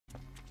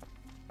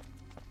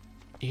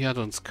Hier hat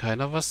uns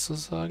keiner was zu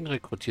sagen.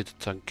 Rekrutierte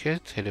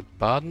Tankett,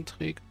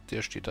 Helebardenträger,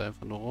 der steht da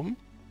einfach nur rum.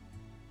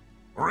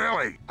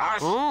 Really?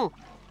 Us? Oh,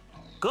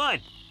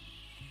 good.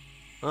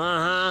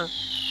 Uh-huh.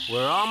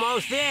 We're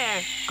almost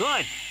there.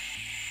 Good.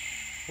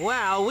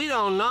 Well, we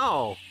don't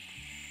know.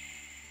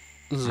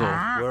 So,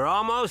 We're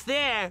almost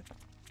there.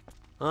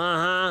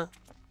 Uh-huh.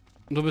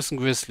 du bist ein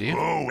Grizzly.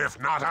 Who, if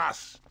not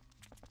us?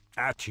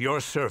 At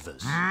your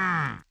service.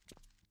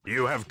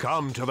 You have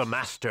come to the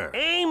master.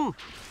 Aim.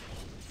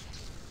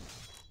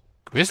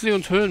 Grizzly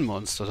und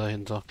Höhlenmonster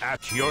dahinter.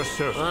 At your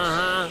service.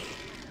 Uh-huh.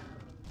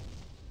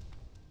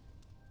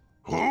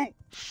 Who?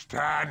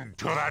 Stand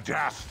to the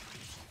death.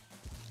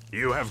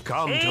 You have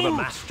come to the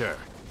master.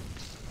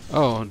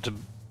 Oh, und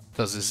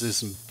das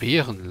ist ein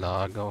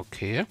Bärenlager,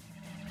 okay.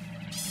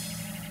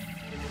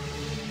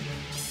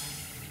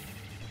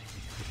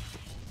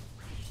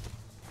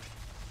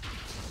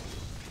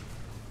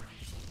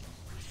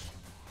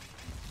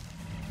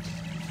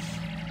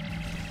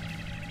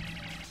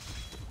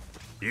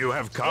 You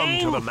have come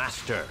to the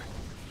master.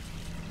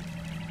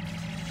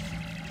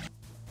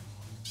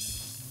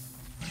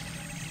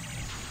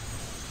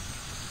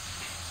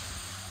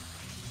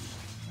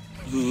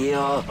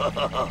 Ja.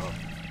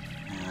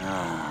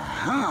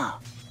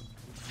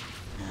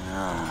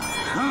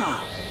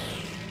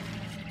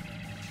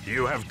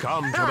 You have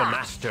come to the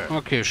master.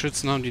 Okay,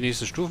 Schützen haben die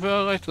nächste Stufe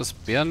erreicht. Das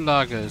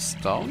Bärenlager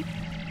ist down.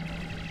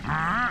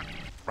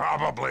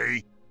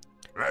 Probably.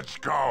 Let's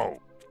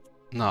go.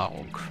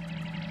 Nahrung.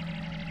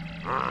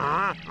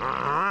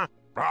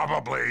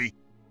 Probably.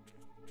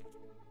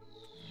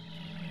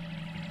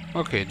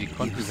 Okay, die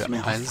konnten You wir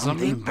smell einsammeln.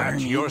 something At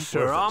burning? your We're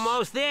service.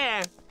 almost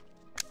there.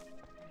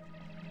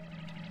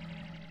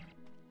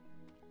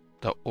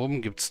 Da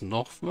oben gibt's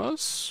noch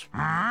was.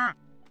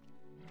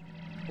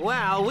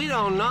 Well, we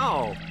don't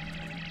know.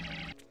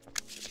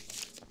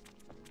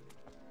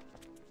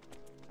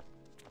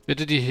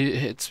 Bitte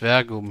die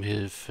Zwerge um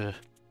Hilfe.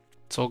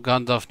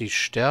 Zorgan darf nicht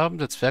sterben.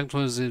 Der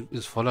Zwergentunnel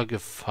ist voller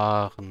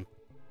Gefahren.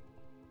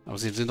 Aber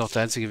sie sind auch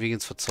der einzige Weg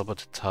ins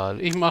verzauberte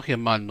Tal. Ich mache hier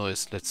mal ein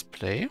neues Let's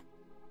Play.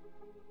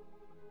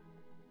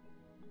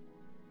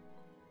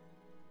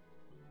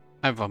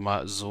 Einfach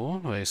mal so,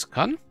 weil ich es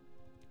kann.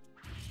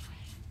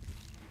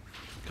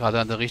 Gerade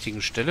an der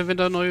richtigen Stelle, wenn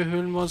da neue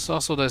Höhlenmonster...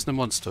 Achso, da ist eine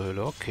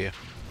Monsterhöhle. Okay.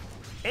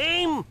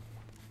 Aim.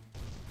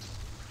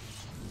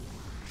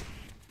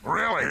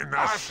 Really? In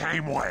the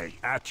same way.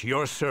 At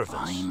your service.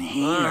 I'm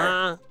here.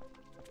 Uh-huh.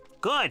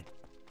 Good.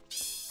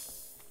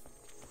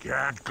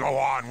 Can't go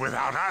on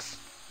without us?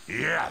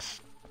 Yes.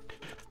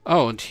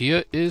 Oh, und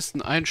hier ist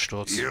ein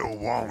Einsturz. You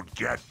won't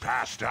get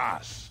past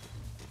us.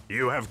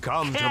 You have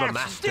come to the Catch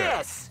master.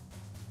 this.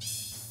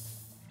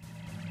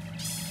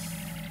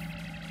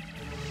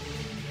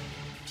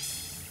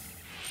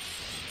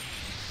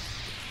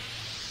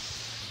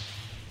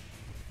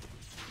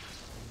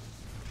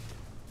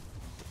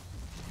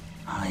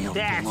 I'll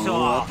That's blow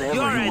all. up You're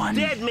a everyone.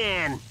 dead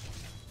man.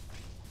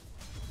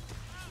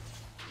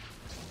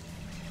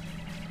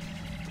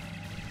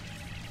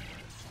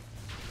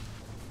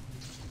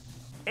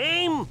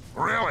 Aim.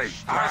 Really?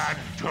 Stand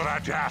to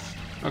the death.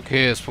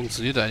 Okay, es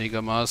funktioniert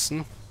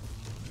einigermaßen.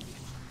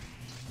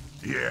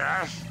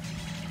 Yes?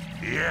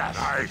 Yes,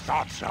 I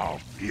thought so.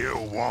 You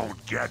won't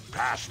get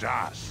past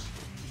us.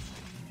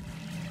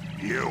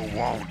 You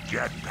won't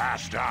get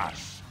past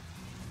us.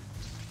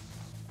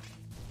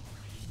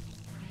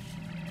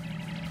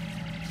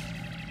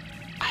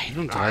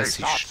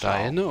 31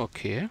 Steine,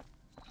 okay.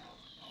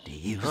 Do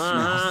you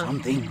smell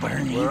something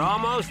burning? We're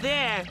almost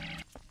there.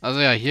 Also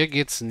ja, hier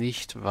geht's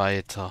nicht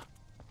weiter.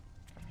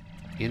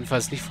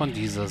 Jedenfalls nicht von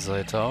dieser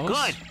Seite aus.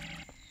 Good.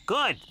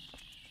 Good.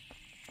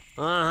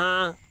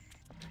 Uh-huh.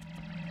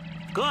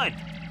 Good.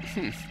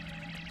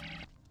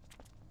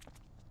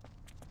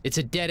 It's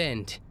a dead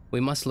end. We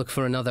must look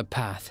for another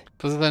path.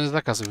 Das ist eine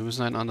Sackgasse, wir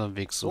müssen einen anderen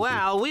Weg suchen.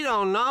 Well, we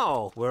don't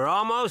know. We're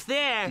almost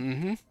there.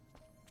 Mhm.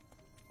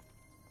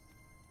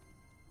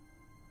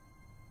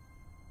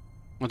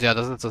 Und ja,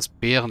 das ist das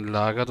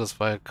Bärenlager, das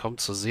war ja kaum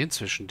zu sehen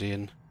zwischen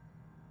denen.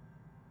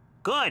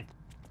 Good.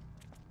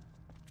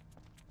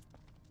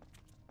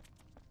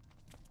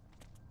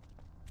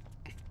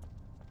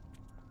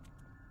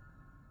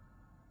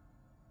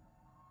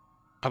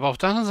 Aber auf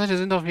der anderen Seite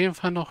sind auf jeden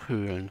Fall noch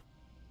Höhlen.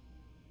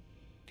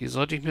 Die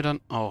sollte ich mir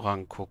dann auch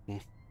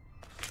angucken.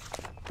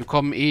 Wir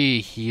kommen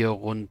eh hier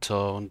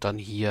runter und dann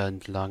hier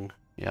entlang.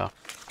 Ja.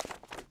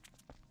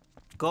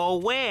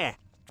 Go where?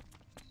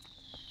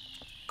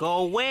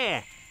 Go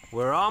where?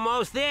 We're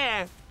almost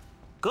there.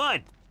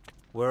 Good.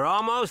 We're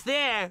almost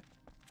there.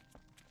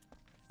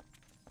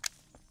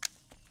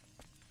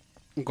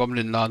 Ein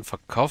Goblin-Laden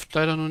verkauft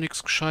leider nur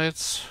nichts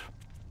Gescheites.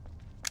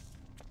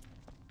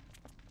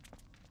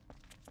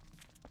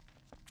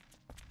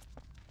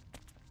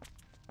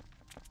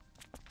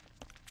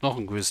 Noch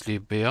ein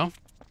Grizzly-Bär.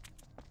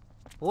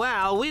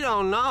 Well, we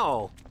don't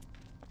know.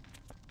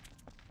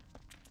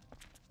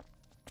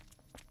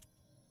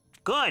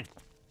 Good.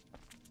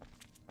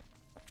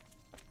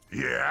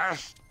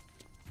 Yes?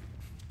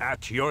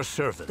 At your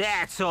service.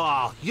 That's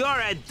all. You're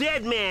a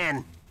dead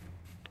man.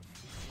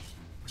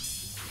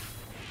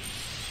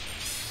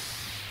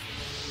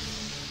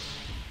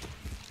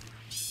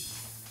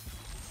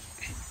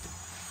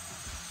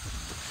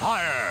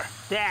 Fire!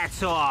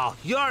 That's all.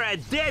 You're a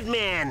dead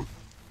man.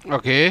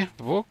 Okay,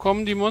 wo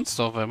kommen die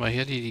Monster auf einmal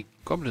her, die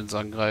Goblins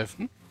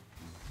angreifen?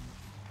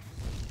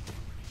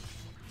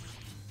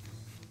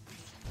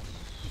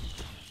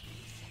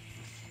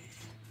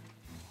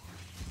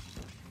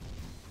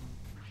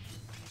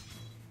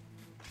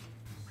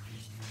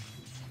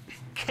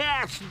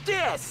 Catch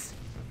this.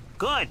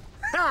 Good.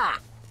 Ha!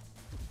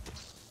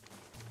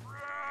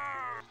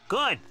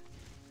 Good.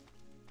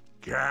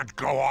 Can't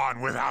go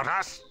on without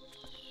us?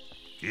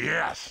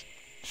 Yes.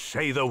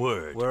 Say the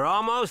word. We're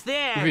almost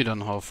there. Wieder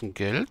ein Haufen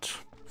Geld.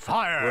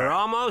 Fire! We're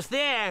almost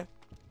there.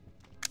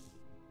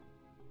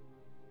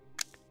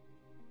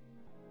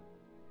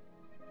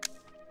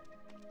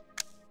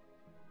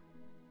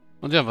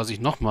 Und ja, was ich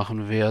noch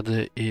machen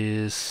werde,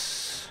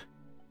 ist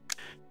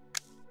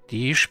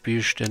die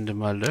Spielstände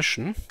mal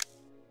löschen.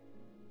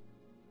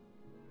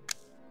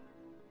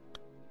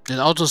 Den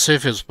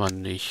Autosave jetzt mal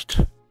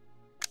nicht.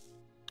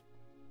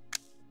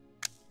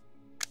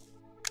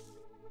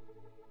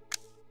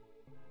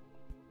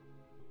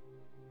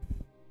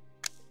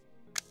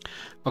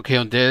 Okay,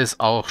 und der ist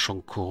auch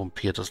schon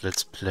korrumpiert, das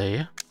Let's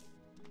Play.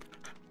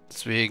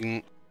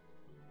 Deswegen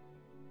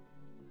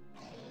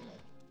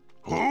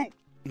Who?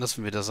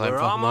 lassen wir das We're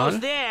einfach mal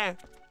almost there.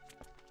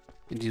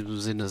 in diesem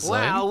Sinne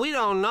sein. Well, we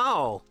don't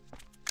know.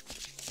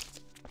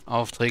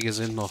 Aufträge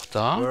sind noch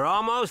da. We're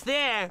almost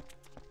there.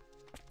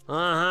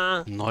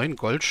 Uh-huh. 9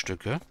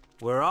 Goldstücke.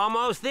 We're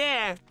almost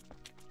there.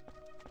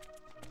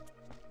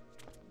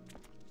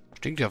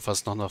 Stinkt ja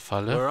fast nach einer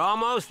Falle. We're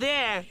almost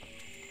there.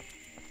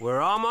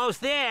 We're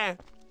almost there.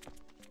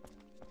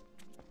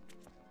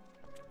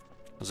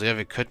 Also ja,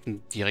 wir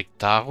könnten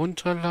direkt da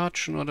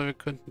runterlatschen oder wir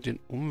könnten den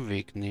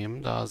Umweg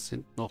nehmen. Da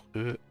sind noch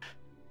Höhe.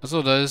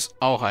 Achso, da ist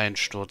auch ein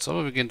Sturz,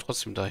 aber wir gehen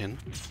trotzdem dahin.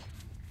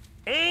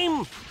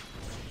 Aim.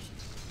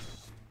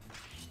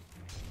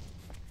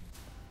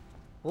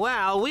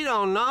 Well, we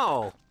don't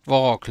know.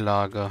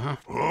 Lage, huh?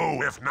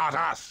 Who, if not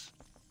us?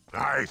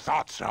 I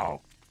thought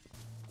so.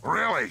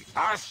 Really?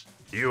 Us?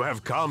 You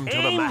have come to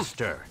the Aim!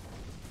 master.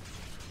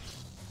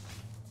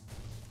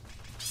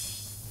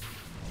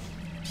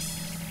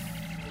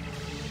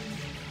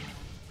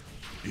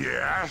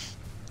 Yes?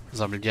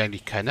 Sammeln die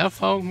eigentlich keine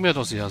Erfahrung mehr?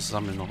 Doch, sie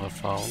sammeln noch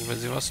Erfahrung, wenn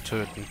sie was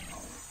töten.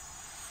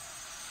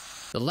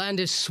 The land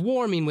is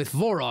swarming with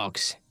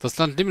Vorogs. Das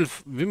Land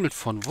wimmelt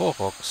von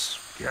Vorogs.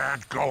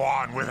 Can't go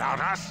on without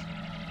us?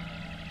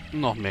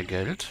 Noch mehr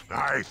Geld.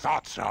 I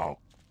thought so.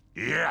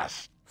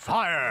 Yes.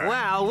 Fire!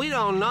 Well, we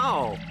don't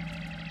know.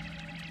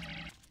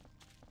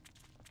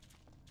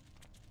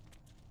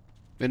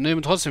 Wir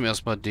nehmen trotzdem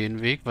erstmal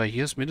den Weg, weil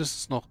hier ist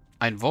mindestens noch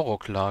ein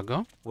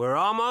Vorok-Lager. We're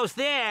almost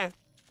there.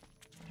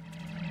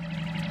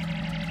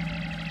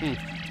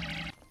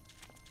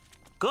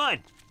 Good.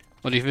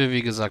 Und ich will,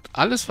 wie gesagt,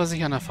 alles, was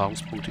ich an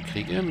Erfahrungspunkte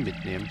kriege,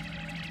 mitnehmen.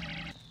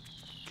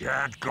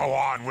 Can't go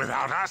on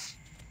without us?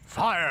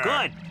 Fire!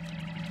 Good.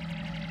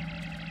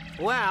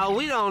 Well,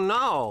 we don't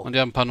know. Und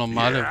ja, ein paar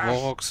normale Yes.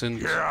 Voroks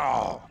sind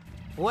Yeah.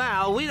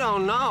 Well, we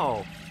don't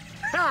know.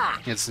 Ha!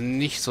 jetzt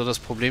nicht so das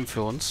Problem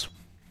für uns.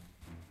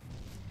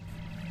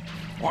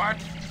 What?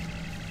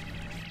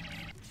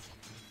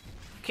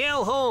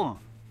 Kill whom?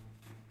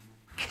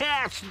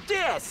 Catch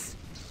this.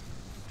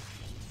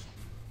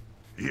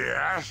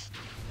 Yes?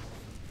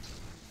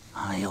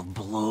 I'll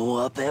blow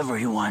up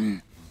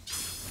everyone.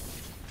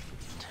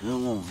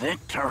 To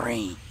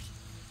victory.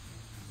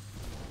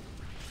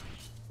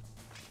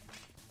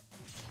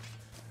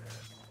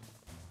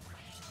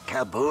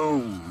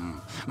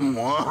 Kaboom!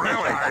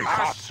 Really? I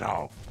thought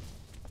so.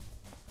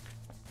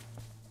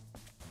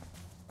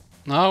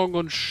 Nahrung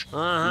und noch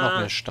mehr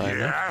Uh-huh.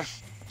 Steine.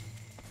 Yes?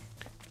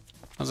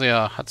 Also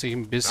ja, hat sich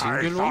ein bisschen I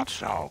thought gelohnt.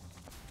 so.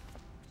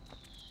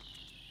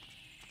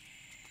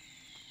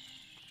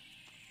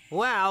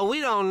 Well,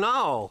 we don't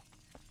know.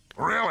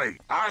 Really?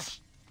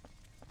 Us?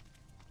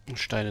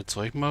 Steine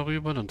Zeug mal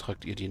rüber, dann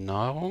tragt ihr die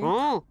Nahrung.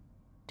 Hmm?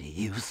 Do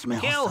you smell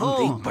Kill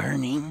something who?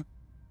 burning?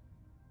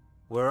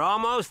 We're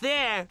almost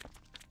there.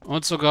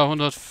 Und sogar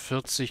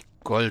 140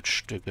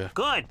 Goldstücke.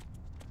 Good.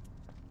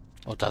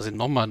 Oh, da sind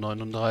nochmal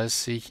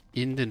 39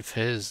 in den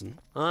Felsen.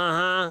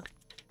 Uh-huh.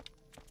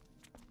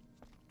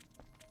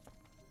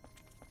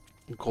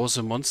 Eine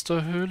große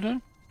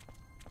Monsterhöhle.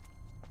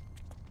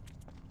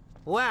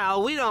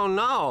 Well, we don't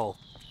know.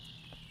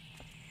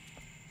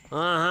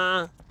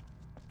 Uh-huh.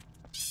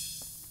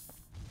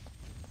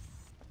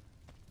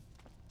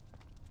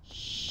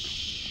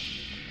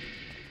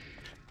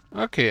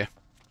 Okay.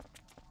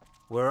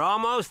 We're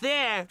almost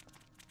there.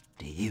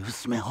 Do you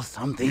smell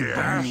something Yes.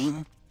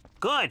 burning?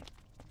 Good.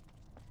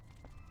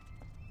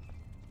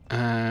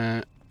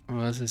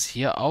 Was ist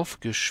hier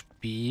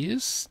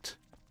aufgespießt?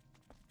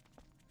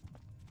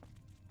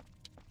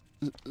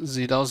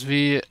 Sieht aus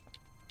wie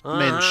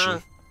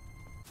Menschen.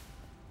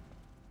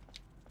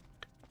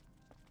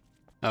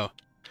 Oh.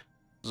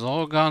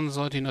 Sorgan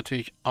sollte ich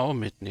natürlich auch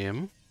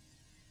mitnehmen.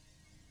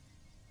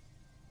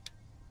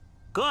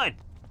 Good.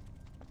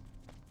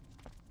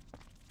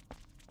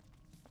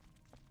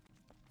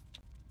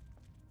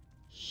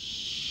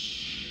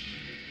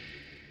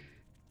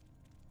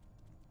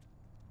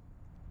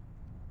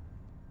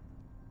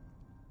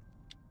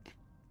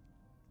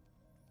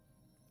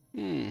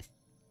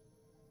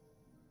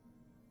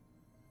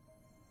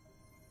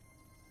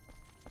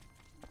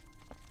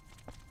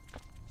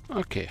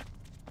 Okay.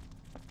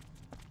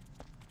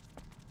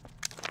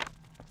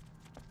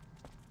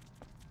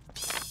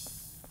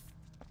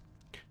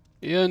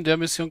 Hier in der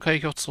Mission kann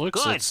ich auch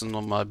zurücksetzen,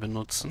 normal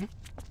benutzen.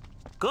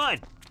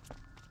 Good.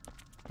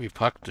 Wie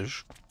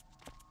praktisch.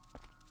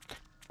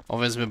 Auch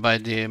wenn es mir bei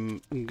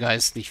dem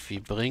Geist nicht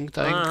viel bringt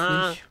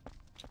eigentlich.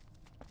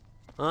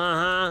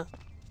 Uh-huh.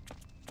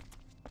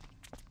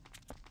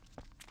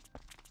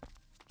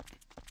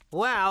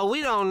 Well,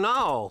 we don't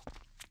know.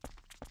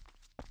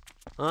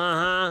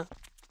 Uh-huh.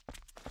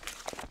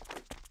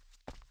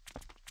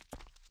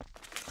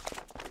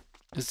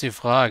 Ist die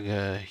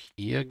Frage.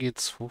 Hier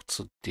geht's hoch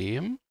zu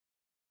dem.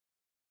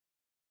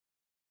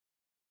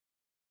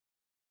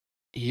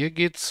 Hier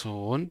geht's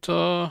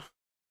runter.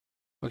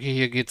 Okay,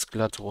 hier geht's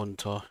glatt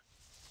runter.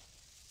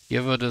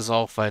 Hier würde es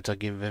auch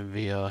weitergehen, wenn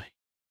wir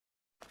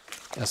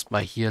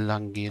erstmal hier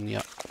lang gehen,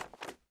 ja.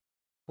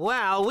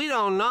 Well, we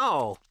don't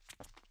know.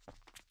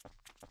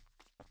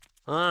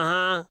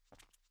 Uh-huh.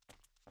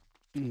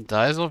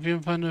 Da ist auf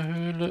jeden Fall eine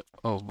Höhle.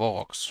 Oh,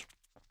 Box.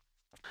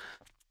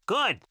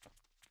 Good.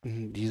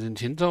 Die sind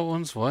hinter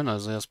uns, wollen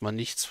also erstmal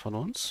nichts von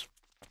uns.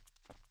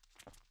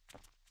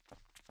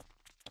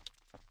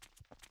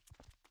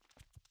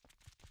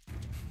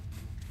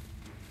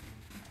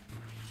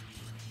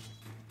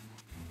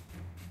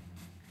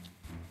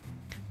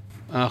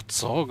 Ach,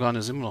 Zorgan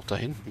ist immer noch da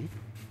hinten.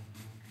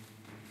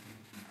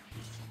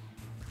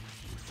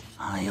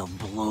 I'll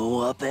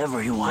blow up Go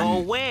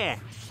everyone. where?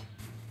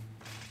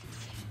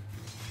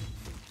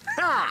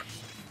 Ha!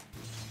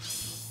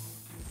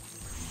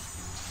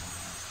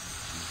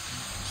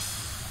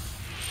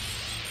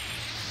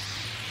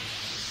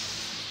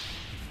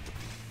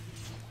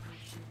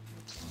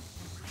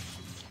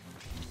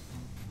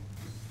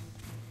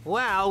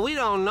 Well, we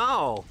don't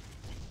know.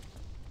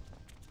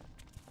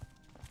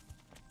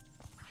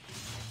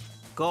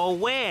 Go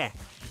where?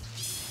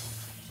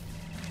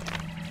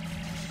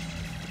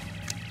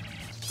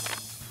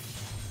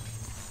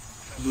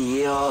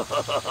 Yeah.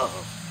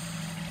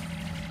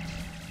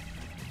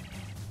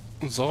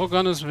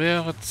 Zorgan, es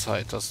wäre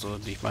Zeit, dass du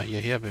dich mal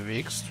hierher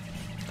bewegst.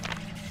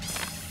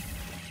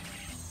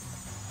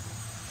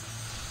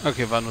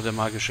 Okay, war nur der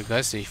magische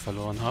Geist, den ich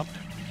verloren habe.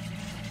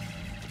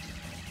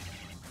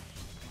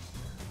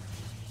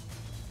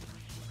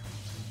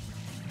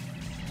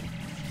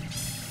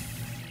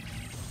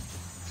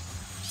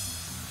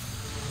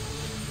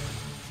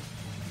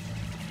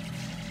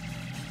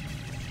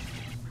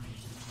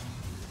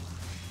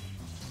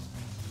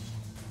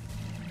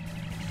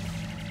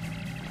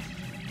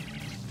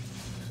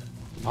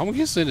 Warum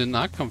gehst du in den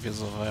Nahkampf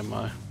jetzt auf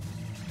einmal?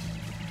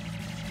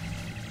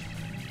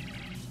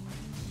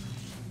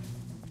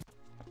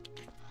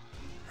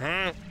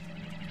 Huh?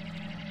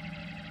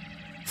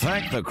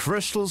 Thank the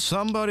crystals,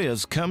 somebody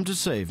has come to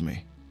save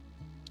me.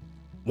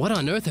 What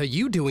on earth are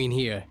you doing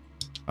here?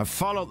 I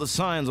followed the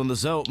signs on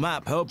this old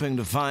map hoping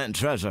to find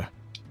treasure.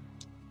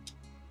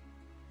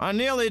 I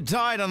nearly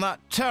died in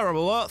that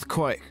terrible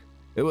earthquake.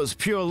 It was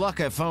pure luck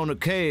I found a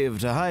cave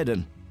to hide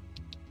in.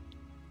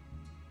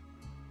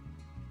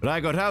 But I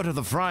got out of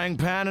the frying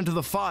pan into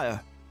the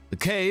fire. The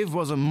cave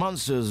was a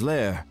monster's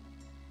lair.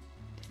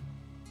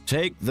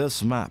 Take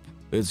this map.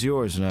 It's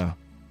yours now.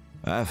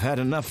 I've had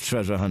enough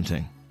treasure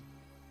hunting.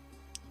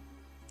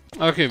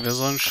 Okay, wir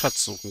sollen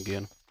Schatz suchen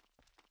gehen.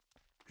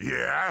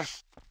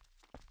 Yes?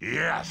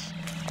 Yes.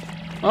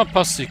 Ah,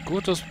 passt sich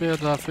gut, dass wir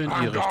dafür in die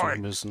I'm Richtung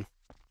going. müssen.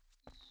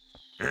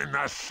 In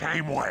the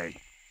same way.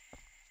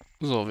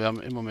 So, wir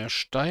haben immer mehr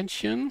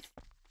Steinchen.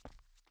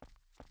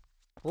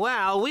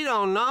 Well, we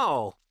don't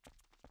know.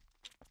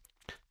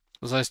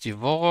 Das heißt, die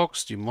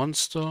Voroks, die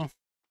Monster.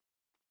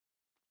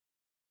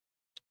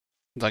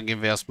 Dann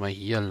gehen wir erstmal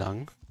hier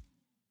lang.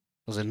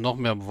 Da sind noch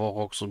mehr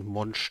Voroks und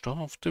Monster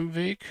auf dem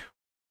Weg.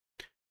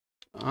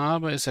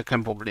 Aber ist ja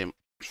kein Problem.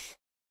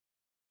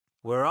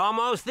 We're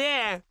almost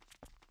there.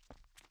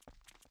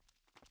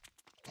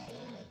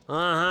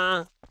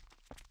 Uh-huh.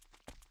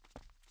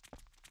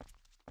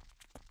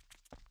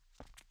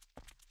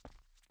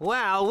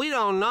 Well, we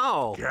don't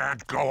know.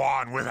 Can't go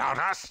on without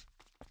us?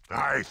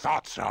 I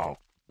thought so.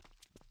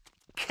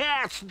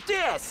 Catch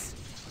this!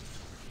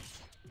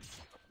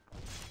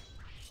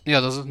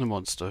 Ja, das ist eine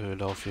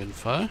Monsterhöhle auf jeden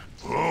Fall.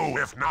 Who,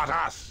 if not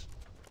us?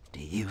 Do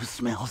you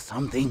smell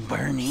something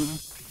burning?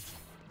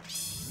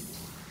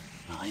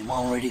 I'm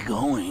already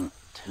going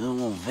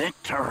to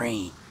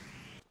victory.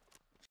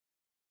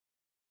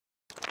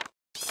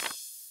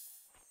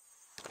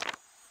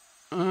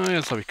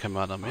 Jetzt habe ich kein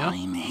Mana mehr.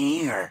 I'm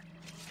here.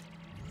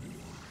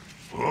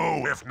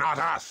 Who, if not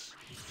us?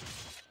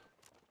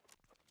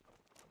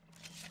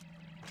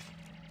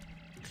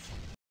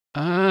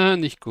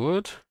 Nicht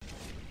gut.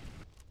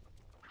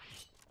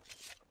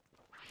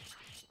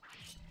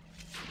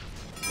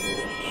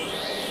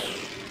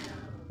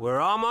 We're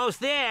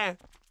almost there.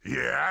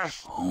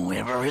 Yes?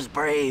 Whoever is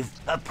brave,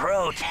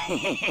 approach.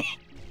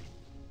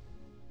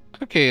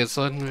 Okay, jetzt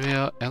sollten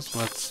wir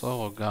erstmal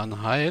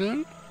Zorgan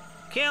heilen.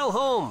 Kill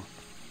whom?